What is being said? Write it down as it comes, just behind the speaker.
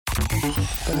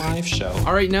the live show.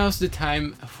 All right, now's the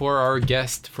time for our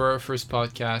guest for our first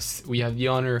podcast. We have the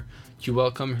honor to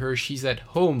welcome her. She's at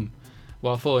home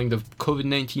while following the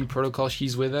COVID-19 protocol.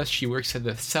 She's with us. She works at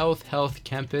the South Health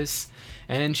campus,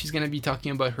 and she's going to be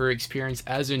talking about her experience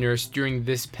as a nurse during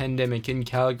this pandemic in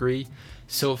Calgary.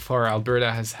 So far,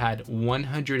 Alberta has had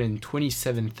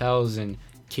 127,000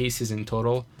 cases in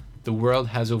total. The world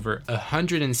has over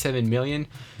 107 million,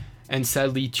 and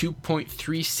sadly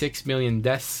 2.36 million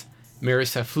deaths.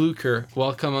 Marissa Fluker,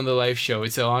 welcome on the live show.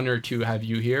 It's an honor to have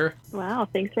you here. Wow,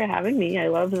 thanks for having me. I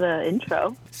love the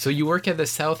intro. So you work at the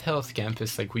South Health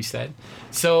campus, like we said.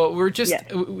 So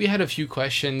we had a few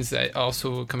questions that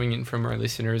also coming in from our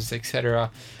listeners,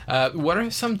 etc. What are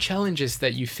some challenges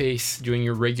that you face doing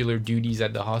your regular duties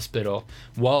at the hospital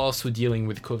while also dealing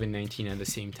with COVID-19 at the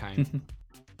same time?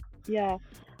 Yeah,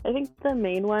 I think the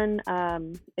main one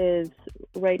is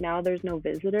right now there's no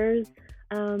visitors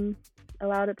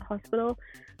allowed at the hospital.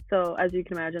 So as you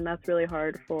can imagine, that's really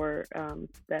hard for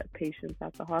that patients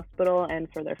at the hospital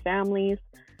and for their families.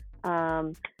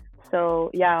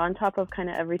 So yeah, on top of kind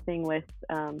of everything with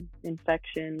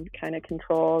infection kind of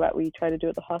control that we try to do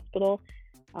at the hospital,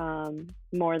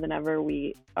 more than ever,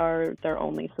 we are their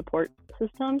only support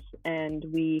systems, and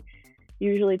we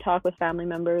usually talk with family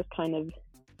members kind of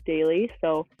daily.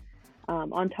 So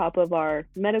on top of our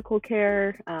medical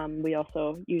care, we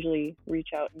also usually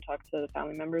reach out and talk to the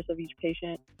family members of each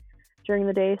patient during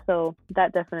the day. So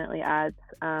that definitely adds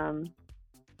a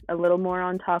little more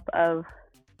on top of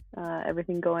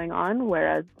everything going on.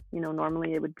 Whereas,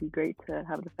 normally it would be great to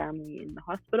have the family in the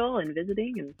hospital and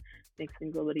visiting, and makes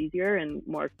things a little bit easier and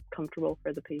more comfortable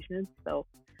for the patients. So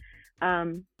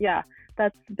yeah,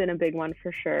 that's been a big one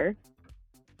for sure.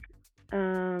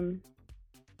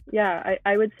 Yeah,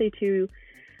 I would say too,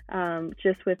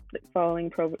 just with following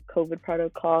COVID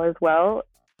protocol as well,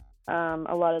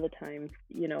 a lot of the times,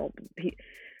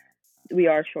 we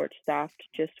are short-staffed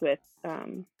just with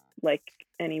like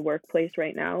any workplace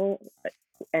right now.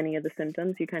 Any of the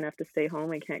symptoms, you kind of have to stay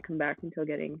home. I can't come back until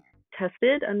getting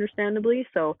tested, understandably.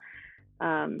 So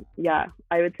yeah,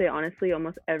 I would say honestly,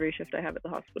 almost every shift I have at the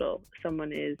hospital,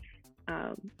 someone is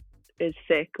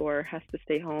sick or has to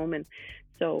stay home. And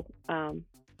so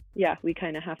yeah, we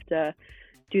kind of have to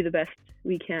do the best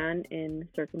we can in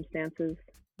circumstances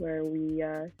where we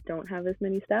don't have as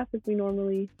many staff as we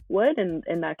normally would,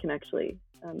 and that can actually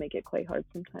make it quite hard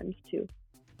sometimes too.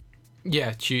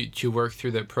 Yeah, to work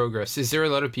through that progress. Is there a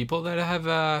lot of people that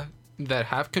have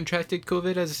contracted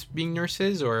COVID as being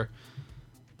nurses, or?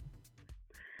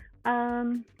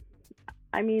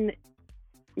 I mean,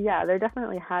 yeah, there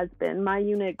definitely has been. My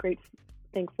unit,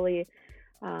 thankfully,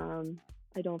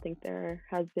 I don't think there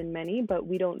has been many, but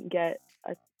we don't get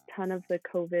a ton of the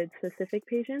COVID-specific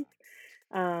patients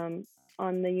on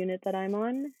the unit that I'm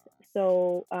on.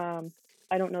 So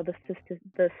I don't know the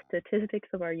statistics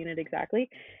of our unit exactly,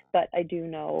 but I do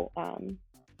know,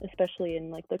 especially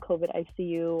in like the COVID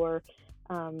ICU or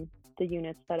the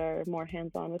units that are more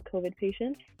hands-on with COVID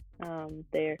patients,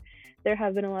 there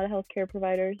have been a lot of healthcare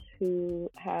providers who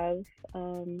have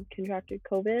contracted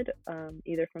COVID,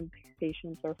 either from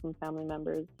patients or from family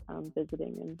members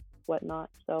visiting and whatnot.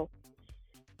 So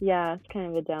yeah, it's kind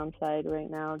of a downside right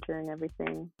now during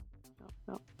everything.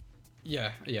 So.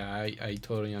 Yeah, I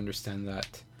totally understand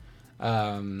that.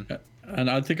 And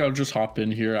I think I'll just hop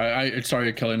in here. I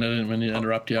sorry, Kelly, I didn't mean to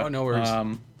interrupt you. Oh, no worries.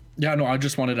 Yeah, no, I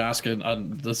just wanted to ask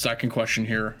the second question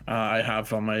here. I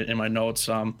have in my notes.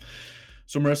 So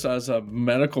Marissa, as a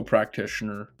medical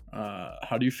practitioner,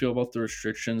 how do you feel about the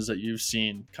restrictions that you've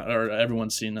seen, or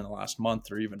everyone's seen in the last month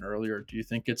or even earlier? Do you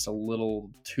think it's a little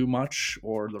too much,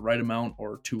 or the right amount,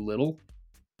 or too little?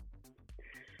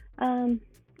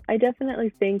 I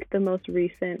definitely think the most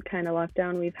recent kind of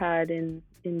lockdown we've had in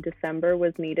December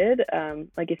was needed.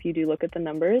 Like if you do look at the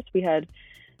numbers, we had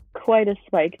quite a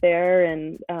spike there,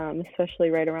 and especially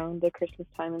right around the Christmas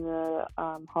time and the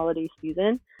holiday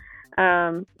season.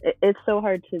 It's so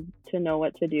hard to know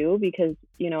what to do because,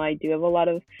 I do have a lot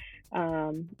of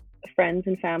friends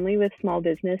and family with small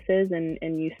businesses,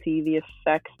 and you see the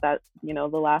effects that, the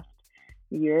last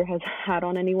year has had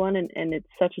on anyone. And it's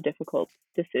such a difficult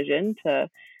decision to,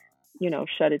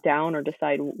 shut it down or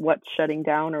decide what's shutting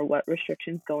down or what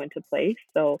restrictions go into place.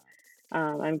 So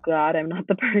I'm glad I'm not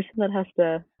the person that has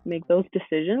to make those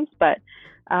decisions, but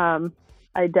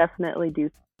I definitely do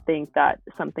think that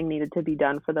something needed to be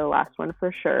done for the last one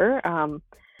for sure,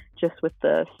 just with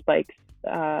the spikes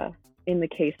in the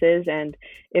cases, and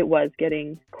it was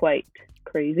getting quite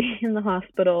crazy in the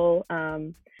hospital.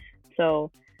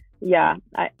 So yeah,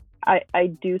 I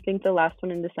do think the last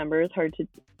one in December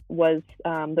was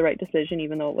the right decision,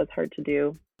 even though it was hard to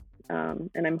do.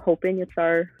 and I'm hoping it's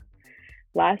our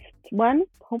last one,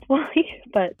 hopefully.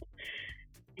 But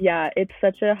yeah, it's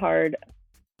such a hard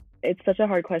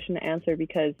question to answer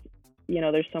because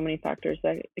there's so many factors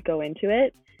that go into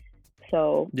it.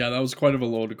 So Yeah, that was quite of a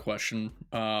loaded question.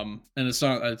 And it's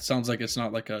not. It sounds like it's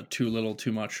not like a too little,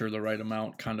 too much, or the right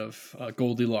amount kind of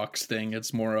Goldilocks thing.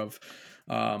 It's more of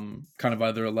kind of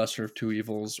either a lesser of two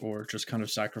evils, or just kind of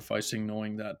sacrificing,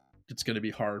 knowing that it's going to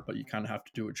be hard, but you kind of have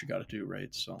to do what you got to do,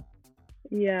 right? So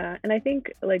yeah, and I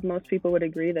think like most people would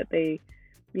agree that they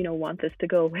want this to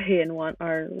go away and want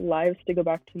our lives to go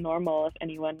back to normal if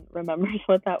anyone remembers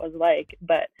what that was like.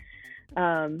 But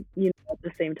at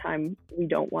the same time, we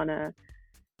don't want to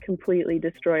completely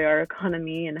destroy our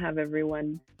economy and have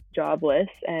everyone jobless,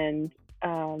 and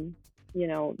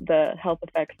the health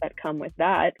effects that come with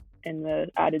that and the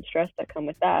added stress that come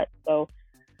with that. So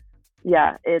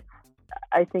yeah,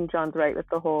 I think John's right with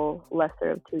the whole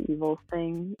lesser of two evils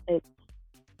thing.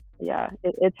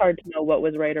 It's hard to know what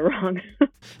was right or wrong.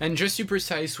 And just to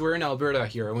precise, we're in Alberta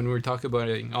here. When we're talking about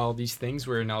all these things,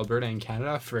 we're in Alberta in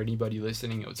Canada for anybody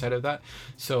listening outside of that.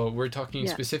 So we're talking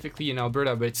specifically in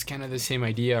Alberta, but it's kind of the same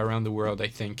idea around the world, I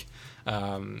think.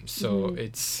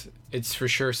 It's for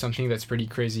sure something that's pretty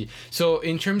crazy. So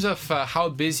in terms of how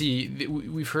busy,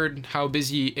 we've heard how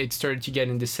busy it started to get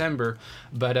in December,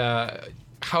 but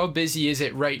how busy is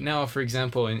it right now, for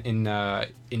example,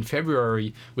 in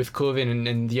February with COVID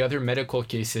and the other medical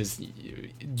cases?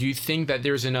 Do you think that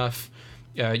there's enough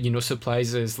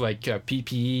supplies as like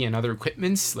PPE and other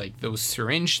equipments, like those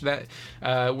syringe that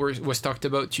was talked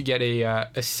about to get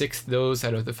a sixth dose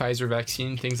out of the Pfizer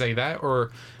vaccine, things like that? Or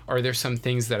are there some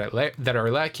things that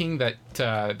are lacking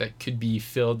that could be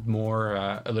filled more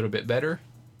a little bit better?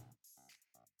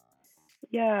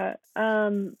 Yeah,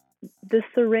 the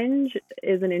syringe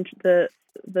is the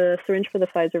syringe for the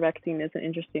Pfizer vaccine is an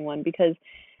interesting one because,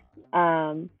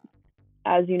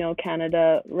 as you know,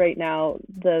 Canada right now,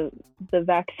 the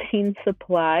vaccine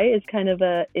supply is kind of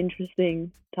a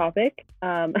interesting topic.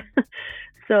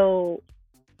 So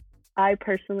I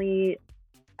personally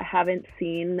haven't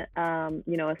seen,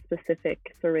 a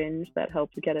specific syringe that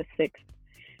helps get a sixth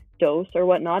dose or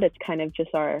whatnot. It's kind of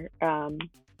just our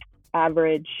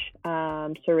average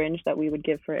syringe that we would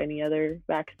give for any other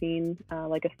vaccine,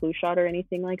 like a flu shot or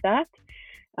anything like that.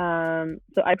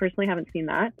 So I personally haven't seen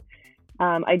that.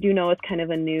 I do know it's kind of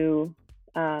a new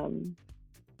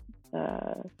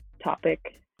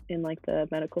topic in like the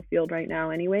medical field right now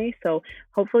anyway. So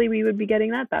hopefully we would be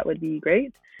getting that. That would be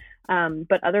great.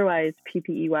 But otherwise,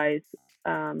 PPE wise,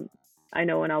 I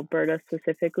know in Alberta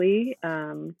specifically,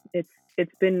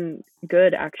 it's been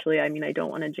good actually. I mean, I don't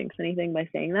want to jinx anything by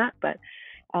saying that, but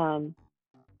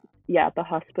at the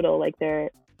hospital, like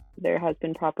there has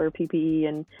been proper PPE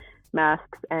and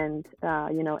masks and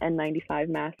N95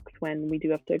 masks when we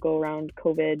do have to go around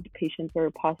COVID patients or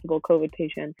possible COVID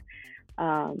patients.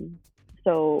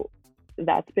 So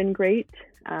that's been great.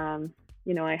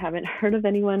 I haven't heard of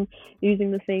anyone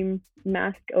using the same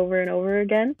mask over and over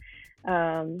again,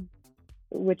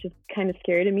 which is kind of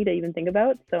scary to me to even think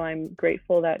about. So I'm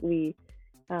grateful that we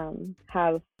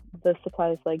have the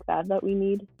supplies like that we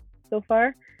need so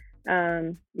far.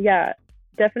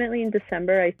 Definitely in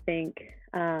December, I think,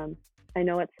 I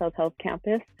know at South Health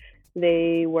Campus,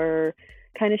 they were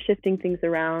kind of shifting things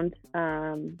around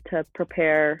to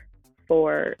prepare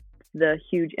for the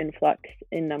huge influx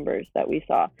in numbers that we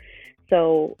saw.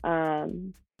 So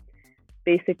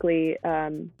basically,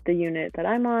 the unit that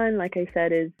I'm on, like I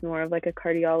said, is more of like a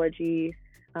cardiology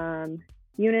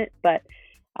unit, but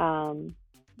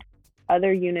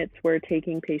other units were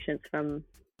taking patients from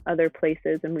other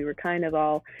places, and we were kind of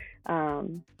all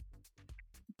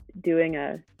doing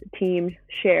a team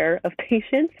share of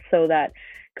patients so that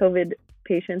COVID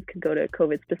patients could go to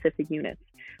COVID specific units,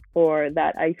 or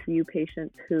that ICU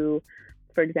patients who,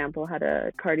 for example, had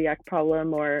a cardiac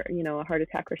problem or a heart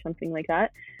attack or something like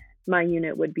that, my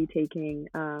unit would be taking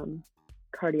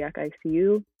cardiac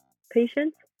ICU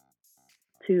patients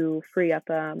to free up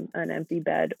an empty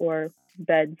bed or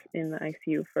beds in the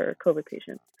ICU for COVID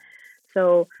patients.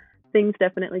 So things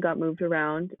definitely got moved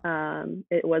around.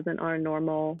 It wasn't our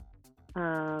normal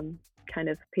kind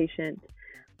of patient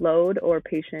load or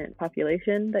patient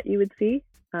population that you would see.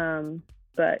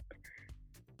 But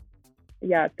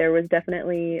yeah, there was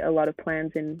definitely a lot of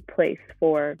plans in place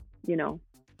for,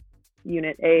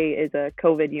 unit A is a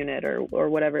COVID unit or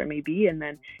whatever it may be. And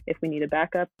then if we need a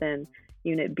backup, then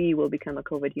unit B will become a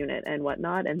COVID unit and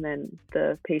whatnot. And then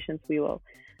the patients we will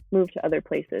move to other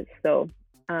places. So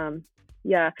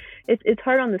it's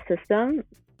hard on the system.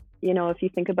 If you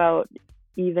think about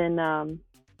even,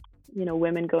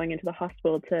 women going into the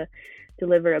hospital to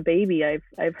deliver a baby,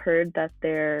 I've heard that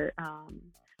their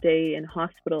stay in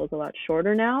hospital is a lot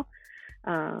shorter now.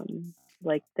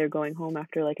 Like they're going home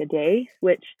after like a day,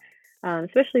 which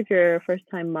especially if you're a first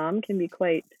time mom can be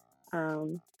quite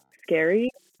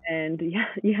scary and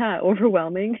yeah,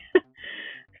 overwhelming.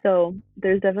 So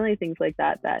there's definitely things like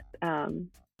that that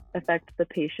affect the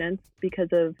patients because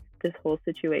of this whole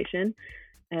situation,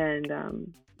 and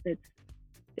it's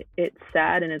it's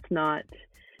sad and it's not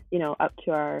up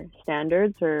to our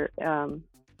standards or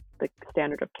the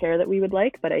standard of care that we would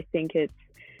like. But I think it's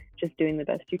just doing the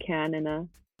best you can in a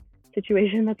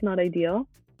situation that's not ideal.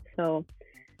 So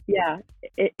yeah,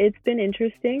 it's been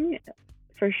interesting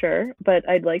for sure. But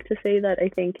I'd like to say that I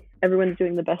think everyone's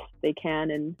doing the best they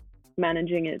can and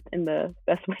managing it in the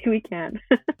best way we can.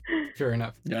 Fair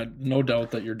enough. Yeah, no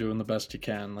doubt that you're doing the best you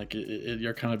can. Like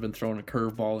you're kind of been thrown a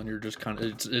curveball, and you're just kind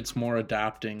of it's more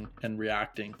adapting and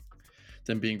reacting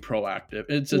than being proactive.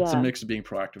 It's a mix of being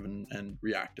proactive and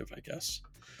reactive, I guess.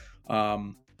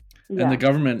 And the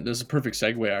government, this is a perfect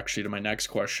segue actually to my next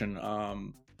question.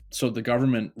 So the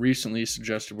government recently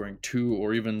suggested wearing 2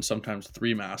 or even sometimes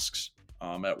 3 masks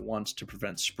at once to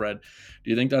prevent spread. Do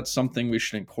you think that's something we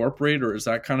should incorporate, or is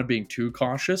that kind of being too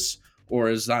cautious, or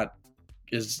is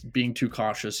being too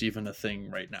cautious even a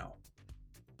thing right now?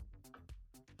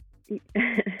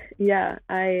 Yeah,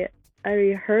 I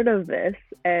heard of this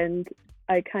and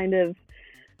I kind of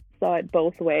saw it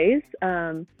both ways.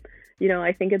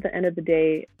 I think at the end of the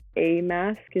day, a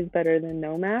mask is better than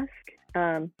no mask.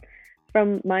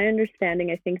 From my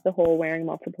understanding, I think the whole wearing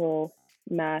multiple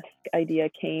mask idea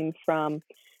came from,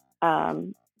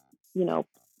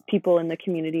 people in the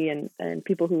community and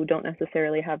people who don't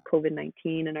necessarily have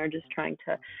COVID-19 and are just trying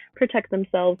to protect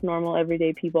themselves, normal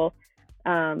everyday people.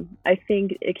 I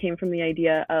think it came from the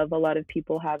idea of a lot of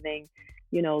people having,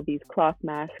 these cloth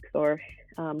masks or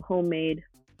homemade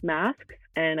masks.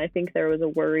 And I think there was a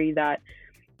worry that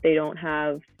they don't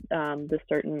have the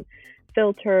certain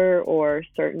filter or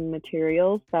certain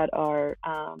materials that are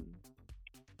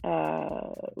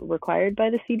required by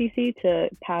the CDC to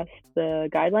pass the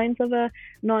guidelines of a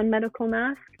non-medical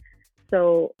mask.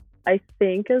 So I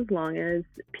think as long as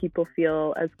people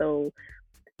feel as though,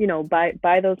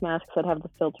 buy those masks that have the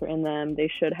filter in them, they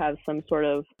should have some sort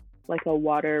of like a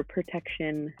water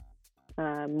protection,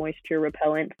 moisture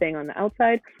repellent thing on the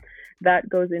outside that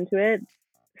goes into it.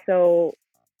 So,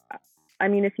 I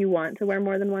mean, if you want to wear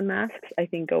more than one mask, I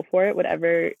think go for it.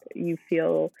 Whatever you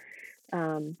feel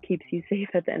keeps you safe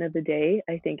at the end of the day,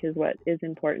 I think is what is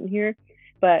important here.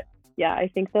 But yeah, I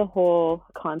think the whole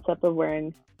concept of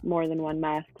wearing more than one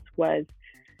mask was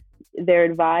they're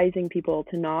advising people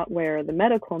to not wear the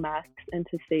medical masks and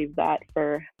to save that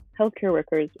for healthcare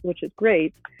workers, which is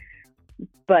great.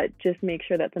 But just make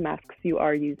sure that the masks you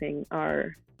are using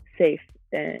are safe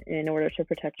in order to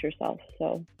protect yourself.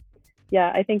 So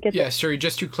yeah, I think it's... Yeah, sorry,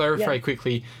 just to clarify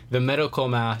quickly, the medical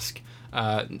mask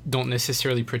don't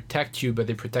necessarily protect you, but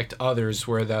they protect others,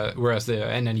 whereas the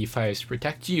N95s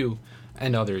protect you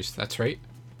and others. That's right?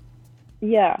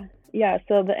 Yeah.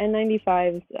 So the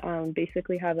N95s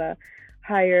basically have a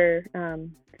higher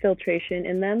filtration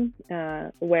in them,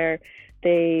 where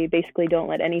they basically don't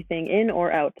let anything in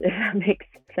or out, if that makes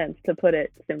sense to put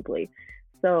it simply.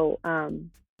 So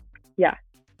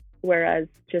whereas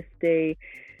just a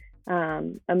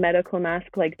medical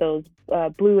mask like those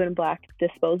blue and black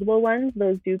disposable ones,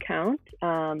 those do count.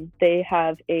 They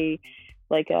have a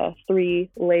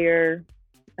 3-layer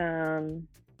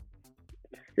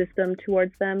system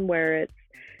towards them where it's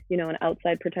an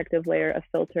outside protective layer, a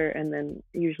filter, and then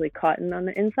usually cotton on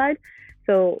the inside.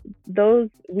 So those,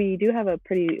 we do have a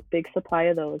pretty big supply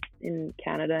of those in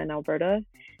Canada and Alberta.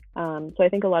 So I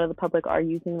think a lot of the public are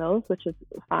using those, which is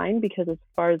fine because as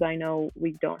far as I know,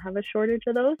 we don't have a shortage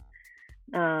of those.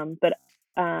 But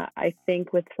I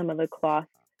think with some of the cloth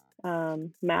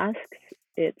masks,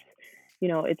 it's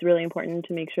really important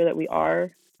to make sure that we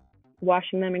are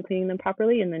washing them and cleaning them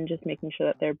properly, and then just making sure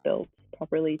that they're built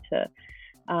properly to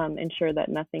ensure that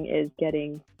nothing is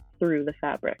getting through the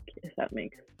fabric, if that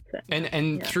makes sense.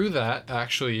 And through that,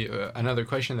 actually, another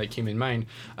question that came in mind,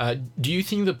 do you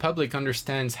think the public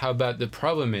understands how bad the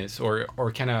problem is, or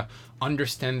kind of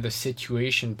understand the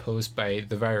situation posed by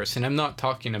the virus? And I'm not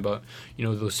talking about,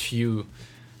 those few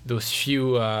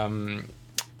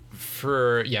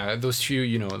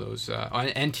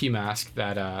anti-mask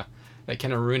that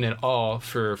kind of ruin it all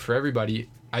for everybody.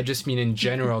 I just mean in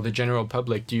general, the general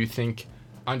public, do you think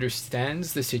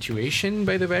understands the situation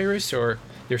by the virus, or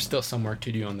there's still some work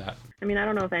to do on that? I mean, I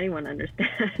don't know if anyone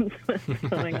understands what's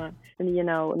going on. And,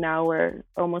 now we're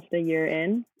almost a year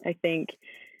in. I think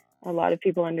a lot of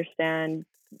people understand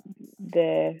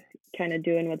the kind of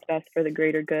doing what's best for the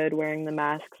greater good, wearing the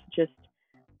masks, just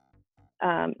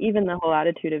even the whole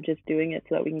attitude of just doing it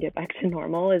so that we can get back to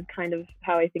normal is kind of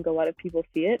how I think a lot of people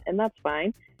see it, and that's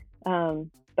fine.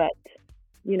 But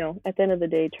at the end of the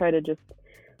day, try to just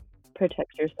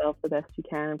protect yourself the best you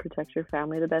can and protect your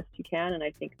family the best you can, and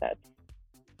I think that's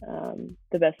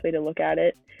the best way to look at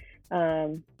it.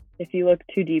 If you look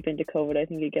too deep into COVID, I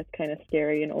think it gets kind of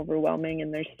scary and overwhelming,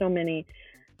 and there's so many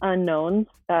unknowns,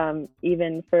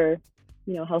 even for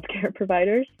healthcare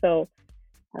providers. So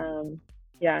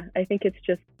I think it's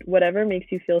just whatever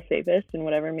makes you feel safest and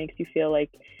whatever makes you feel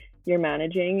like you're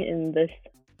managing in this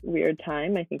weird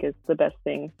time, I think is the best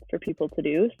thing for people to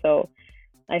do. So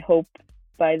I hope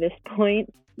by this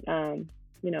point,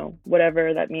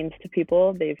 whatever that means to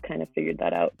people, they've kind of figured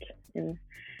that out in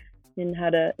how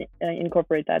to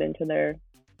incorporate that into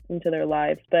their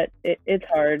lives. But it's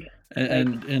hard.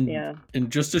 And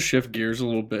just to shift gears a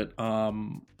little bit,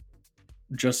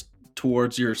 just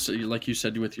towards your, like you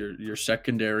said, with your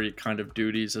secondary kind of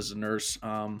duties as a nurse,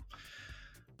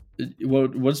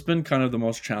 what's been kind of the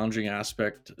most challenging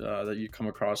aspect that you come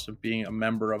across of being a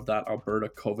member of that Alberta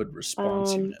COVID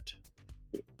response unit?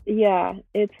 Yeah,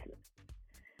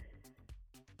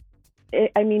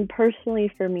 I mean,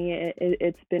 personally for me,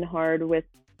 it's been hard with,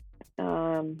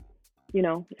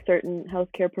 certain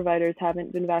healthcare providers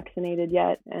haven't been vaccinated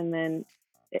yet. And then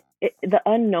the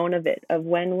unknown of it, of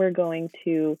when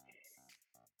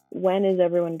is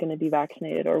everyone going to be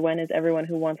vaccinated, or when is everyone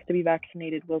who wants to be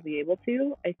vaccinated will be able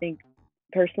to, I think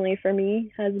personally for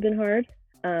me has been hard.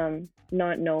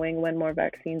 Not knowing when more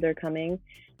vaccines are coming,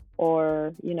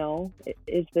 or,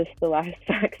 is this the last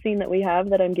vaccine that we have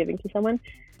that I'm giving to someone?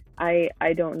 I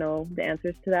don't know the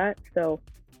answers to that. So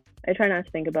I try not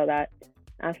to think about that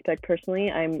aspect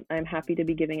personally. I'm happy to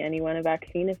be giving anyone a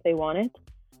vaccine if they want it.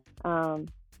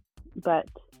 But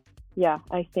yeah,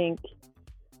 I think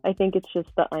it's just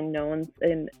the unknowns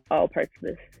in all parts of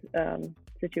this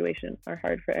situation are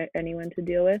hard for anyone to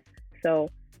deal with. So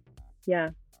yeah.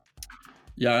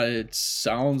 Yeah, it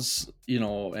sounds,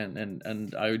 and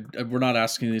we're not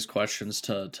asking these questions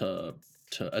to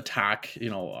attack,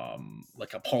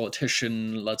 like a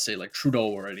politician, let's say like Trudeau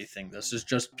or anything. This is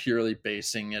just purely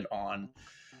basing it on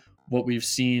what we've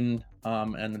seen,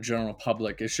 and the general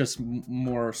public. It's just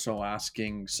more so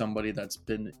asking somebody that's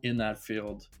been in that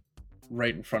field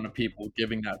right in front of people,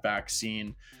 giving that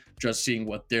vaccine, just seeing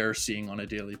what they're seeing on a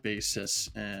daily basis.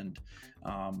 And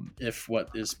if what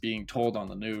is being told on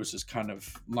the news is kind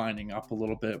of lining up a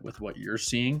little bit with what you're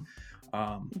seeing.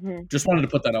 Just wanted to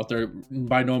put that out there.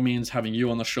 By no means having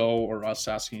you on the show or us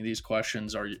asking these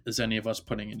questions is any of us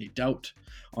putting any doubt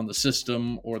on the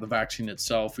system or the vaccine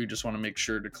itself. We just want to make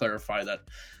sure to clarify that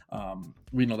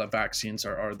we know that vaccines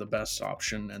are the best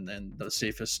option and then the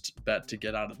safest bet to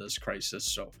get out of this crisis.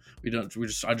 So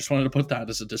I just wanted to put that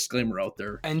as a disclaimer out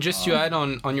there. And just to add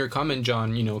on your comment,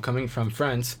 John, coming from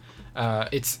France,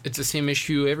 it's the same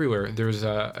issue everywhere. There's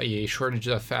a shortage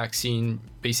of vaccine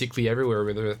basically everywhere,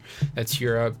 whether that's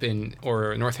Europe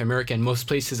or North America, and most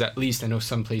places at least. I know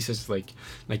some places like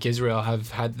Israel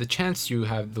have had the chance to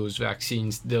have those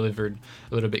vaccines delivered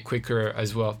a little bit quicker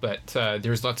as well. But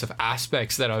there's lots of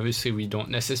aspects that obviously we don't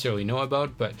necessarily know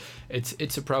about, but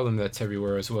it's a problem that's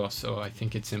everywhere as well. So I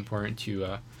think it's important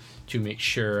to make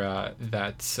sure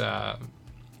that's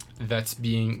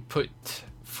being put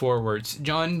forwards.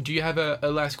 John, do you have a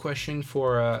last question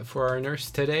for our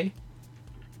nurse today?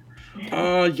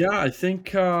 Yeah, I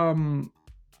think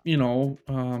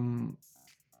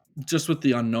just with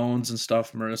the unknowns and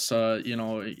stuff, Marissa,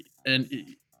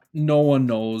 and no one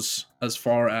knows as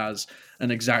far as an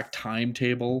exact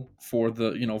timetable for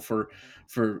the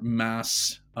for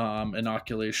mass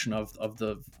inoculation of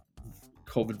the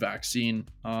COVID vaccine.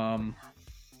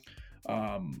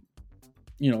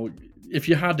 If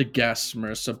you had to guess,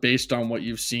 Marissa, based on what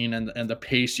you've seen and the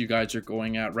pace you guys are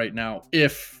going at right now,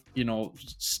 if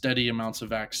steady amounts of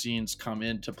vaccines come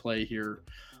into play here,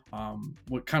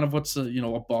 what's a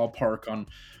ballpark on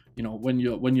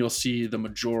when you'll see the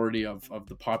majority of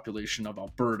the population of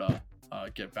Alberta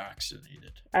get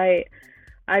vaccinated?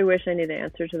 I wish I knew the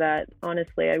answer to that.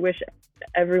 Honestly, I wish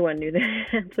everyone knew the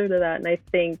answer to that. And I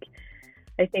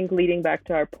think leading back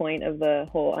to our point of the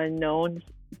whole unknown,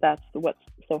 that's what's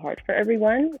so hard for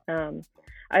everyone.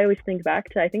 I always think back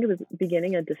to, I think it was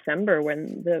beginning of December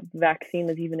when the vaccine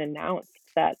was even announced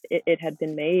that it had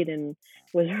been made and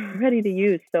was ready to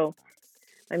use. So,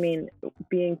 I mean,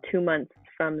 being 2 months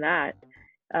from that,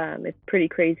 it's pretty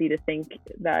crazy to think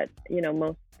that,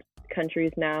 most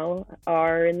countries now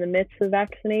are in the midst of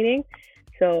vaccinating.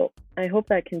 So I hope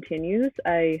that continues.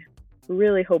 I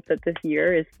really hope that this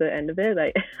year is the end of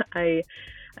it. I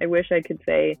I wish I could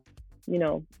say,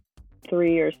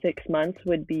 3 or 6 months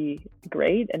would be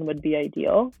great and would be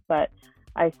ideal, but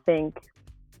I think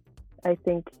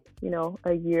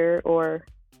a year or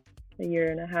a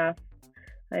year and a half.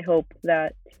 I hope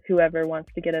that whoever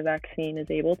wants to get a vaccine is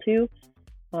able to.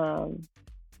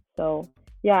 So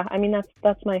yeah, I mean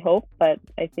that's my hope, but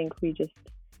I think we just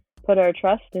put our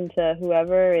trust into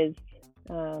whoever is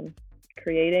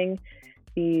creating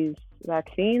these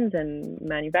vaccines and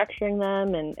manufacturing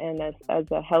them, and as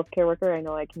a healthcare worker, I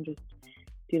know I can just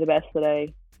do the best that I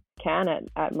can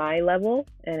at my level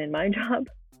and in my job.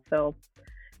 So,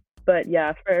 but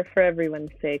yeah, for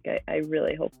everyone's sake, I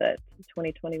really hope that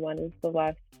 2021 is the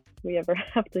last we ever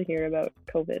have to hear about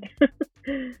COVID.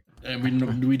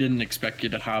 And we didn't expect you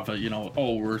to have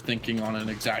we're thinking on an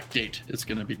exact date it's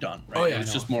going to be done, right? Oh yeah, it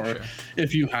was just more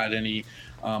if you had any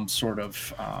sort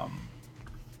of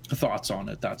thoughts on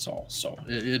it, that's all. So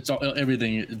it's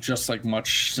everything, just like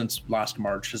much since last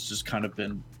March, has just kind of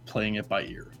been playing it by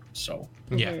ear. So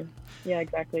yeah,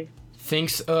 exactly.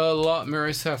 Thanks a lot,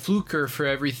 Marissa Fluker, for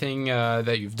everything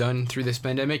that you've done through this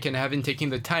pandemic and having taken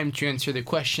the time to answer the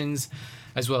questions,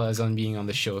 as well as on being on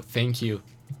the show. Thank you.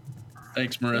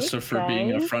 Thanks, Marissa, for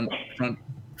being a front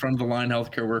of the line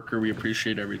healthcare worker. We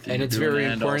appreciate everything, and it's very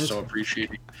important. And also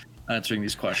appreciate answering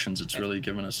these questions. It's really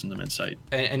given us some insight.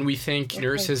 And we thank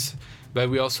nurses, but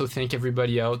we also thank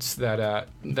everybody else that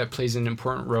plays an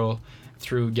important role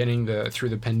through getting through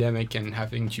the pandemic and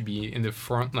having to be in the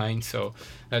front line. So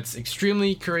that's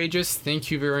extremely courageous.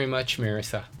 Thank you very much,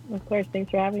 Marissa. Of course.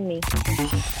 Thanks for having me.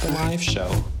 The live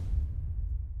show.